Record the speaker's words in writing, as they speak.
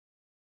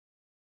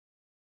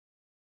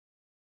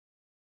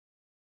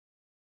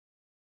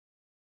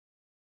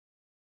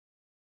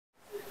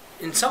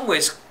in some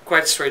ways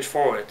quite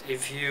straightforward.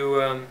 If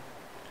you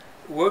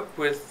work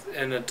with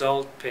an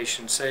adult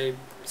patient, say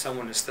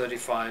someone is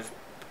 35,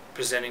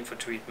 presenting for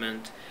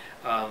treatment,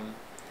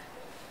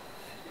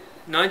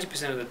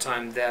 90% of the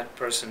time that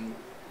person,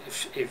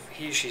 if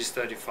he or she is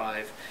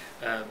 35,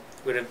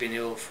 would have been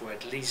ill for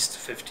at least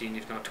 15,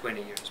 if not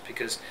 20 years,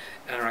 because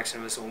anorexia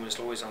nervosa almost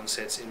always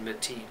onsets in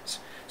mid-teens.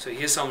 So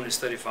here's someone who's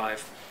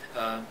 35,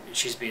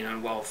 she's been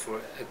unwell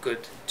for a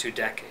good 2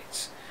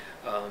 decades.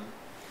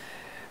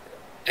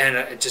 And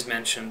I just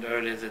mentioned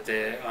earlier that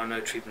there are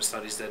no treatment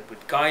studies that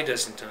would guide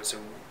us in terms of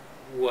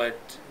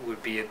what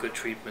would be a good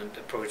treatment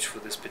approach for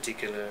this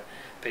particular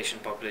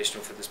patient population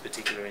or for this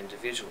particular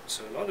individual.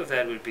 So a lot of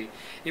that would be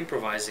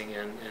improvising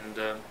and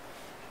you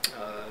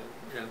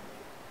know,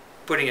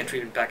 putting a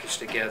treatment package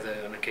together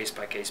on a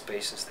case-by-case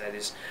basis that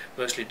is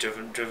mostly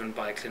driven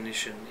by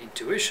clinician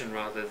intuition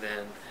rather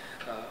than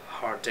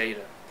hard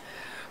data.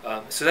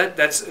 So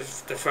that's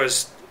the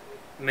first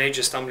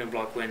major stumbling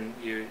block when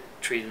you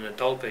treat an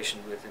adult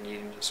patient with an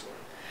eating disorder.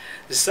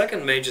 The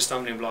second major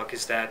stumbling block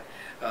is that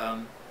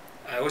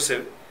I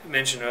also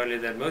mentioned earlier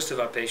that most of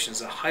our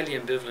patients are highly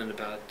ambivalent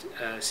about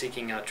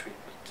seeking out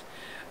treatment.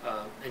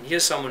 And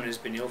here's someone who's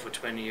been ill for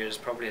 20 years,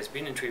 probably has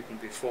been in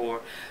treatment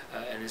before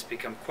and has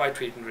become quite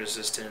treatment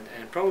resistant,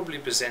 and probably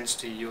presents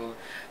to your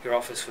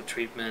office for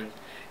treatment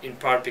in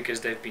part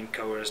because they've been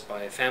coerced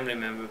by a family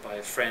member, by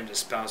a friend, a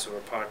spouse, or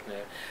a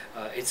partner.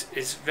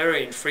 It's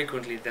very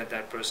infrequently that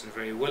that person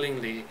very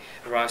willingly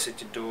arrives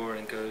at your door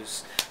and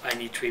goes, I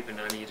need treatment,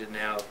 I need it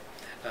now,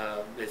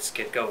 let's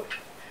get going.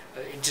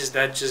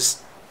 That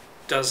just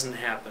doesn't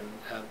happen.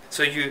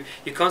 So you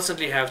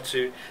constantly have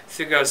to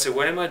figure out, so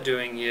what am I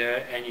doing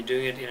here? And you're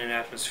doing it in an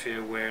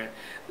atmosphere where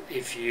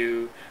if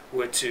you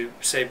were to,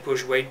 say,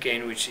 push weight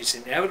gain, which is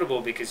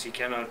inevitable because you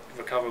cannot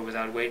recover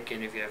without weight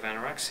gain if you have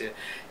anorexia,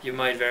 you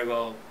might very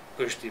well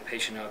push the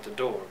patient out the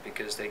door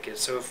because they get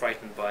so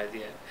frightened by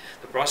the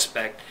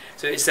prospect.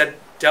 So it's that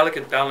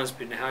delicate balance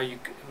between how you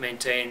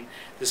maintain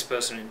this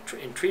person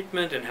in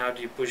treatment and how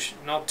do you push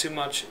not too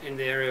much in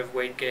the area of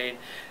weight gain.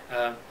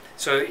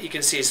 So you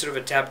can see it's sort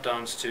of a tap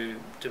dance to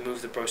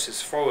move the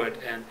process forward,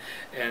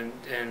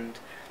 and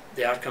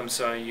the outcomes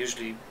are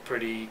usually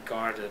pretty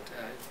guarded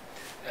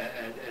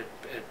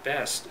at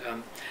best.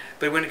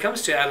 But when it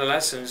comes to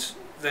adolescents,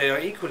 they are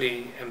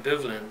equally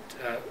ambivalent,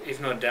 if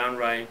not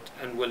downright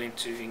unwilling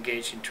to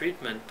engage in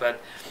treatment.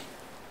 But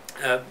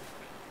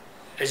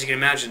as you can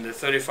imagine, the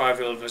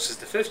 35-year-old versus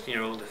the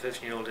 15-year-old, the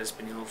 15-year-old has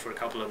been ill for a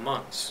couple of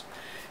months.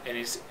 And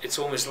it's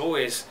almost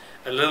always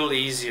a little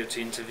easier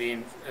to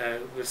intervene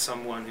with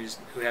someone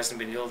who hasn't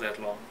been ill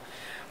that long.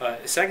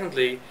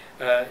 Secondly,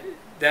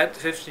 that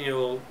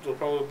 15-year-old will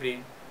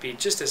probably be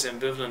just as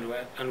ambivalent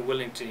or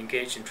unwilling to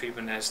engage in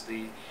treatment as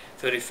the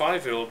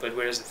 35-year-old, but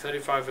whereas the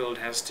 35-year-old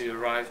has to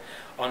arrive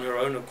on her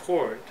own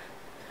accord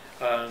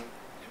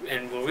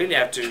and will really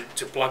have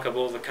to pluck up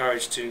all the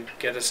courage to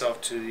get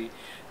herself to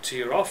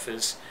your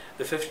office,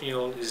 the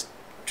 15-year-old is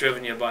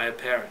driven here by her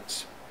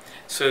parents.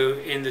 So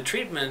in the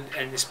treatment,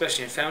 and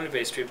especially in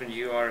family-based treatment,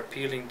 you are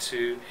appealing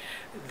to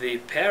the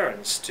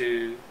parents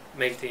to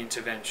make the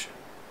intervention.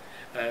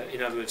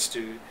 In other words,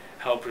 to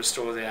help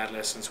restore the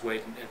adolescent's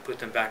weight and put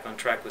them back on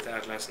track with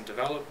adolescent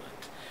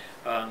development.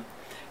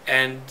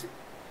 And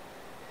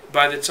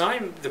by the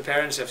time the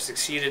parents have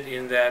succeeded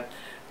in that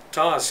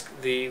task,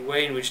 the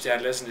way in which the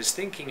adolescent is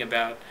thinking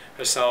about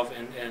herself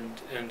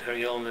and her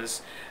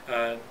illness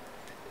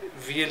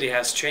really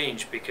has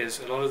changed, because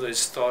a lot of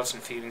those thoughts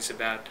and feelings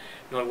about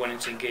not wanting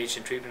to engage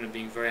in treatment and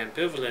being very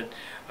ambivalent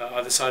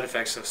are the side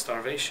effects of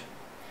starvation.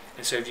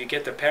 And so if you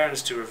get the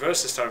parents to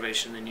reverse the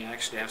starvation, then you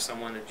actually have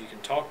someone that you can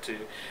talk to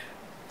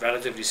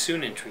relatively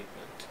soon in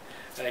treatment.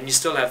 And you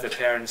still have the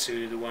parents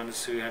who are the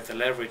ones who have the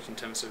leverage in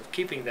terms of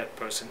keeping that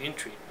person in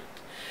treatment.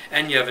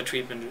 And you have a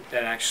treatment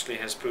that actually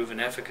has proven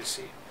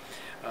efficacy.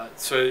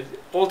 So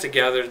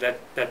altogether,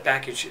 that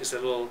package is a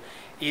little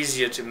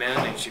easier to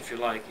manage, if you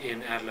like,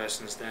 in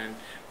adolescents than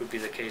would be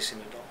the case in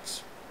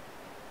adults.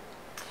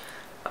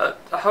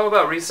 How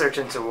about research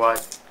into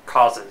what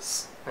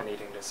causes an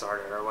eating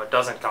disorder, or what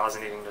doesn't cause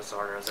an eating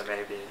disorder, as it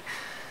may be?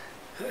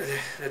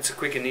 That's a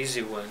quick and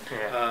easy one.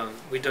 Yeah.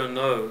 We don't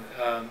know,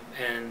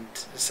 and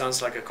it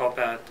sounds like a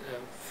cop-out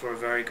for a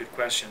very good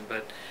question,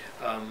 but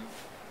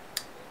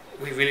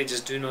we really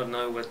just do not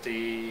know what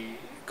the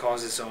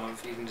causes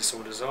of eating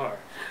disorders are.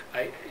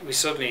 We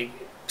certainly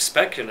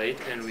speculate,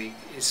 and we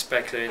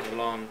speculate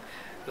along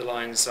the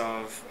lines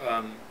of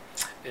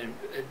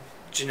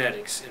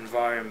genetics,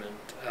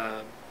 environment,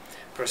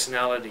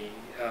 personality,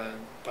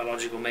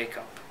 biological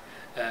makeup,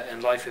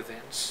 and life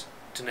events,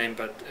 to name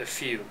but a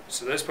few.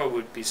 So those probably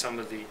would be some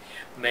of the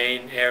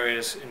main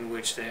areas in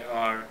which there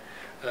are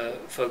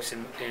folks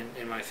in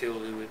my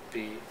field who would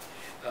be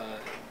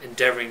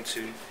endeavoring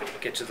to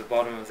get to the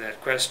bottom of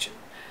that question.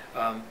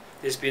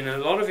 There's been a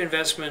lot of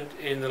investment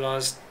in the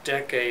last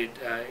decade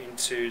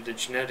into the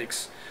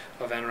genetics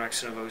of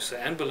anorexia nervosa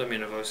and bulimia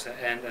nervosa,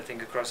 and I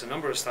think across a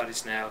number of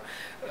studies now,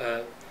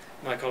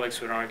 my colleagues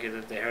would argue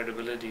that the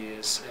heritability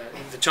is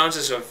the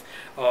chances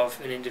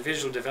of an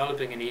individual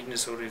developing an eating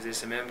disorder if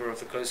there's a member of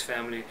the close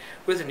family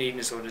with an eating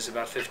disorder is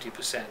about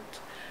 50%.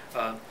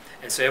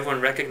 And so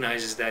everyone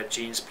recognizes that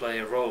genes play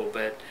a role,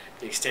 but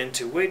the extent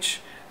to which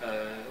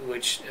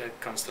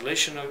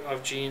constellation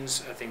of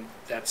genes, I think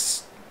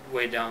that's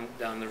way down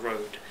the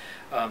road.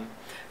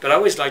 But I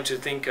always like to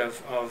think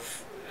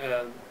of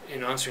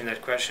in answering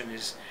that question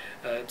is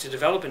to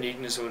develop an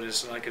eating disorder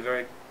is like a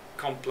very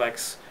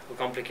complex or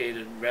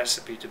complicated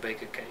recipe to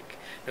bake a cake.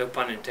 No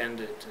pun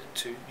intended,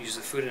 to use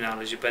the food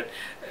analogy, but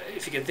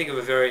if you can think of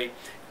a very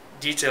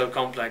detailed,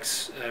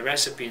 complex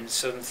recipe, and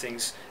certain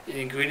things, the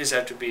ingredients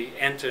have to be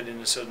entered in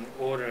a certain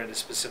order at a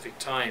specific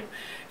time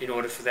in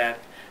order for that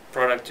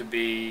product to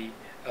be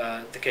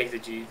the cake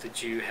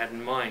that you had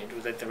in mind,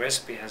 or that the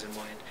recipe has in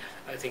mind.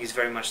 I think it's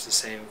very much the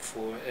same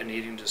for an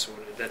eating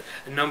disorder, that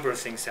a number of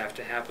things have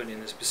to happen in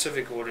a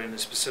specific order in a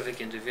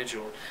specific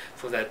individual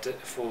for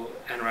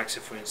anorexia,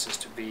 for instance,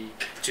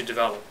 to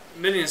develop.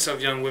 Millions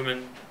of young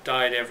women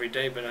died every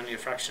day, but only a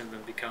fraction of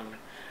them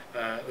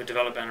or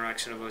develop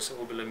anorexia nervosa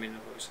or bulimia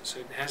nervosa. So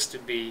it has to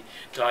be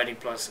dieting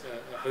plus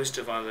a host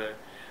of other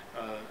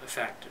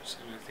factors,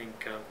 and I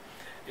think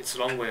it's a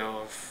long way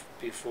off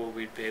before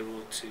we'd be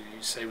able to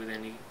say with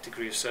any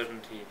degree of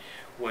certainty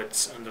what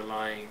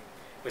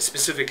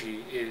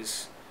specifically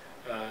is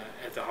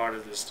at the heart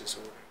of this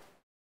disorder.